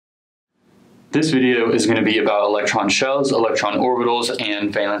This video is going to be about electron shells, electron orbitals,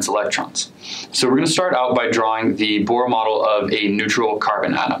 and valence electrons. So we're going to start out by drawing the Bohr model of a neutral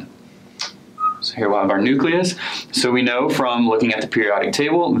carbon atom. So here we'll have our nucleus. So we know from looking at the periodic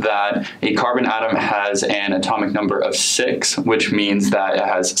table that a carbon atom has an atomic number of 6, which means that it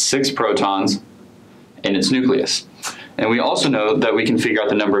has 6 protons in its nucleus. And we also know that we can figure out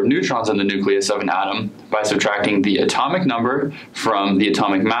the number of neutrons in the nucleus of an atom by subtracting the atomic number from the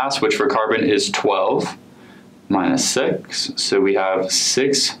atomic mass, which for carbon is 12 minus 6. So we have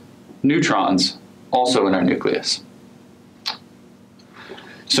 6 neutrons also in our nucleus.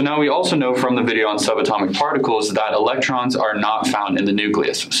 So now we also know from the video on subatomic particles that electrons are not found in the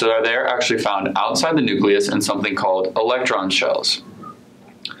nucleus. So they're actually found outside the nucleus in something called electron shells.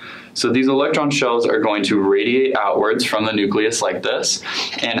 So these electron shells are going to radiate outwards from the nucleus like this,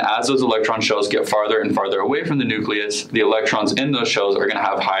 and as those electron shells get farther and farther away from the nucleus, the electrons in those shells are going to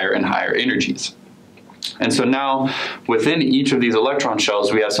have higher and higher energies. And so now, within each of these electron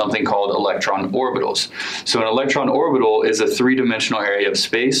shells, we have something called electron orbitals. So an electron orbital is a 3-dimensional area of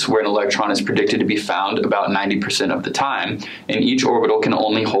space where an electron is predicted to be found about 90% of the time, and each orbital can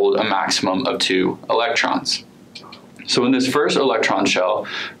only hold a maximum of 2 electrons. So in this first electron shell,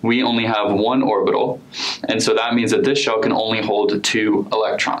 we only have 1 orbital, and so that means that this shell can only hold 2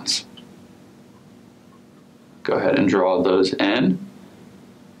 electrons. Go ahead and draw those in.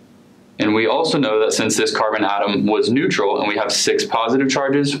 And we also know that since this carbon atom was neutral and we have 6 positive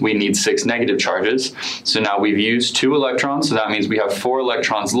charges, we need 6 negative charges. So now we've used 2 electrons, so that means we have 4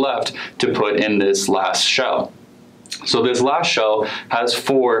 electrons left to put in this last shell. So this last shell has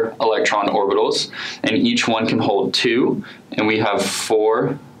 4 electron orbitals, and each one can hold 2, and we have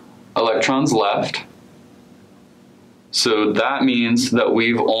 4 electrons left. So that means that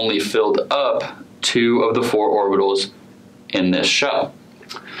we've only filled up 2 of the 4 orbitals in this shell.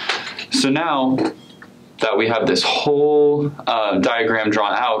 So now that we have this whole diagram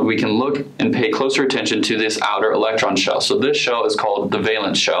drawn out, we can look and pay closer attention to this outer electron shell. So this shell is called the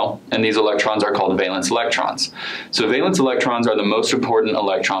valence shell, and these electrons are called valence electrons. So valence electrons are the most important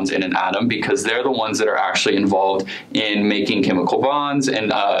electrons in an atom because they're the ones that are actually involved in making chemical bonds, and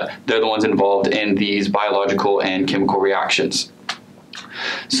they're the ones involved in these biological and chemical reactions.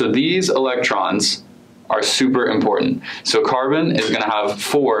 So these electrons are super important. So carbon is going to have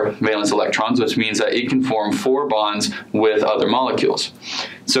 4 valence electrons, which means that it can form 4 bonds with other molecules.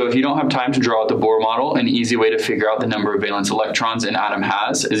 So if you don't have time to draw out the Bohr model, an easy way to figure out the number of valence electrons an atom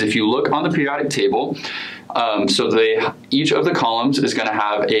has is if you look on the periodic table, each of the columns is going to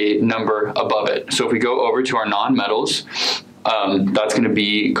have a number above it. So if we go over to our non-metals, that's going to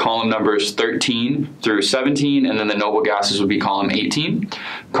be column numbers 13 through 17, and then the noble gases would be column 18.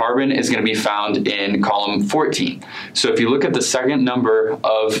 Carbon is going to be found in column 14. So if you look at the second number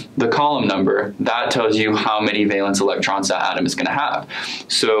of the column number, that tells you how many valence electrons that atom is going to have.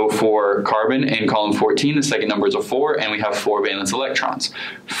 So for carbon in column 14, the second number is a 4, and we have 4 valence electrons.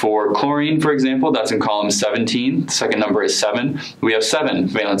 For chlorine, for example, that's in column 17, the second number is 7, we have 7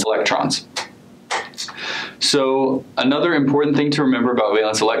 valence electrons. So another important thing to remember about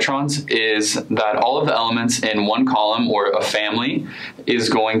valence electrons is that all of the elements in one column or a family is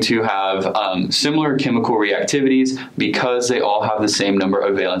going to have similar chemical reactivities because they all have the same number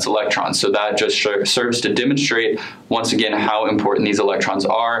of valence electrons. So that just serves to demonstrate once again how important these electrons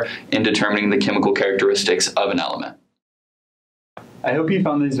are in determining the chemical characteristics of an element. I hope you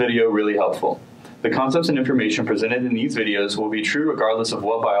found this video really helpful. The concepts and information presented in these videos will be true regardless of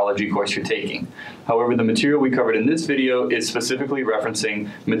what biology course you're taking. However, the material we covered in this video is specifically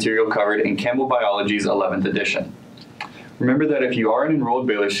referencing material covered in Campbell Biology's 11th edition. Remember that if you are an enrolled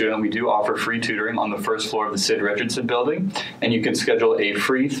Baylor student, we do offer free tutoring on the first floor of the Sid Richardson building, and you can schedule a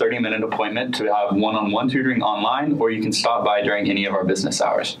free 30-minute appointment to have one-on-one tutoring online, or you can stop by during any of our business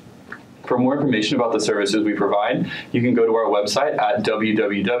hours. For more information about the services we provide, you can go to our website at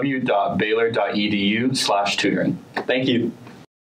www.baylor.edu/tutoring. Thank you.